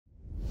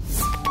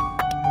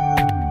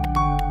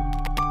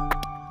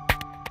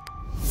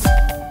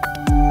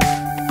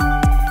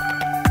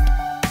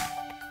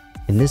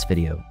In this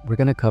video, we're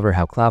going to cover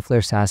how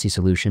Cloudflare SASE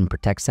solution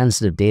protects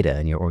sensitive data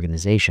in your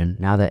organization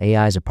now that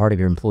AI is a part of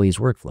your employees'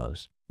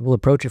 workflows. We'll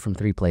approach it from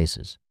three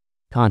places: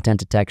 content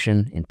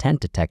detection, intent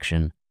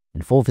detection,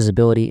 and full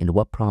visibility into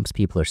what prompts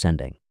people are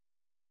sending.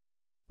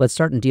 Let's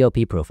start in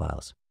DLP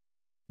profiles.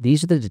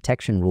 These are the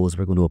detection rules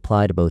we're going to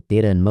apply to both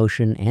data in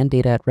motion and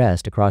data at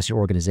rest across your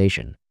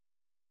organization.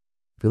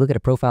 If we look at a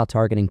profile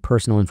targeting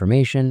personal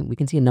information, we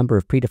can see a number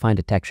of predefined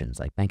detections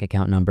like bank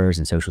account numbers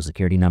and social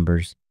security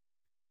numbers.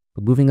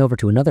 But moving over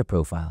to another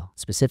profile,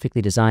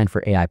 specifically designed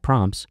for AI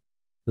prompts,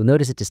 you'll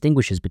notice it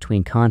distinguishes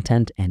between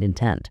content and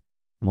intent,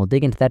 and we'll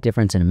dig into that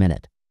difference in a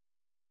minute.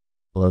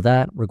 Below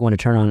that, we're going to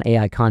turn on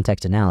AI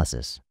context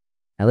analysis.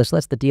 Now this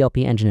lets the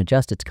DLP engine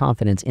adjust its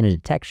confidence in a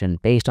detection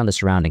based on the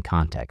surrounding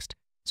context,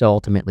 so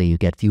ultimately you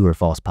get fewer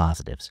false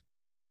positives.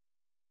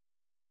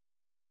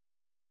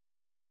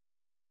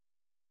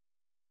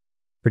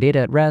 For data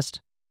at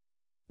rest,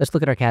 let's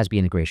look at our CASB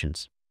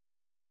integrations.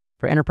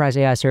 For enterprise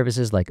AI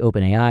services like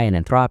OpenAI and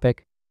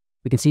Anthropic,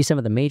 we can see some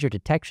of the major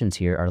detections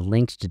here are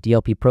linked to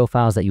DLP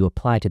profiles that you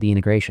apply to the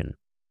integration.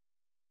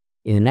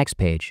 In the next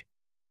page,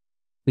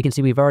 we can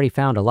see we've already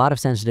found a lot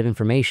of sensitive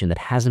information that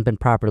hasn't been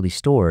properly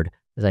stored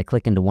as I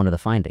click into one of the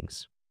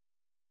findings.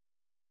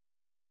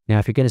 Now,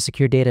 if you're going to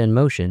secure data in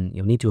motion,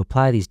 you'll need to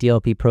apply these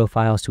DLP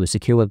profiles to a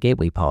secure web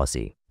gateway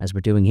policy, as we're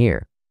doing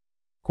here.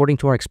 According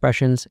to our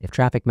expressions, if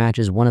traffic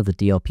matches one of the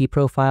DLP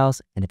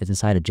profiles, and if it's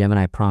inside a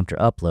Gemini prompt or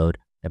upload,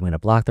 then we're going to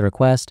block the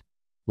request,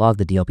 log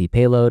the DLP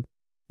payload,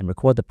 and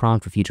record the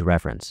prompt for future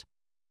reference.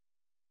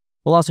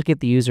 We'll also give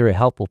the user a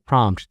helpful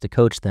prompt to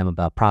coach them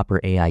about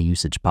proper AI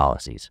usage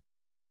policies.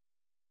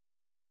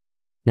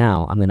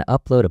 Now, I'm going to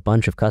upload a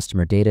bunch of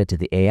customer data to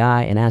the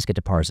AI and ask it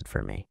to parse it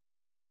for me.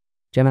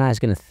 Gemini is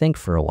going to think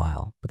for a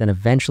while, but then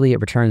eventually it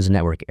returns a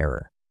network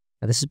error.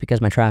 Now, this is because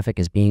my traffic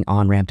is being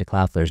on-ramped to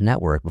Cloudflare's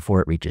network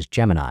before it reaches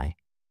Gemini,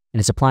 and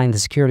it's applying the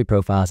security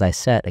profiles I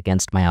set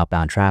against my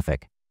outbound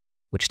traffic,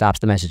 which stops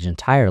the message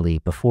entirely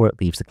before it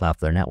leaves the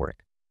Cloudflare network.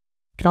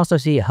 You can also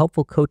see a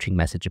helpful coaching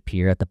message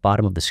appear at the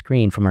bottom of the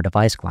screen from our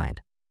device client.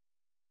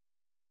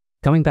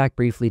 Coming back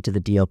briefly to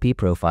the DLP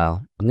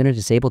profile, I'm going to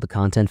disable the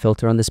content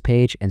filter on this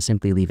page and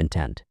simply leave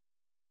intent.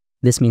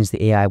 This means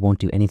the AI won't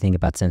do anything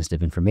about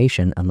sensitive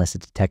information unless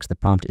it detects the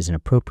prompt is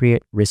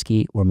inappropriate,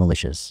 risky, or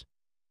malicious.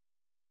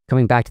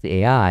 Coming back to the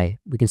AI,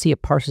 we can see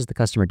it parses the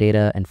customer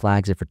data and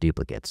flags it for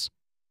duplicates.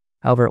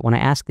 However, when I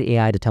ask the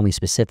AI to tell me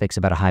specifics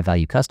about a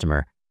high-value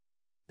customer,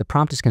 the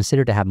prompt is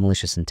considered to have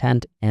malicious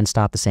intent and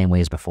stop the same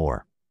way as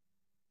before.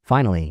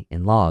 Finally,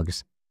 in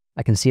logs,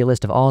 I can see a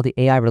list of all the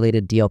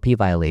AI-related DLP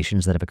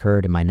violations that have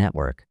occurred in my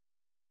network.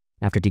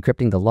 After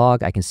decrypting the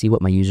log, I can see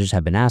what my users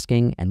have been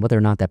asking and whether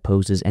or not that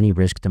poses any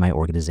risk to my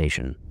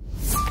organization.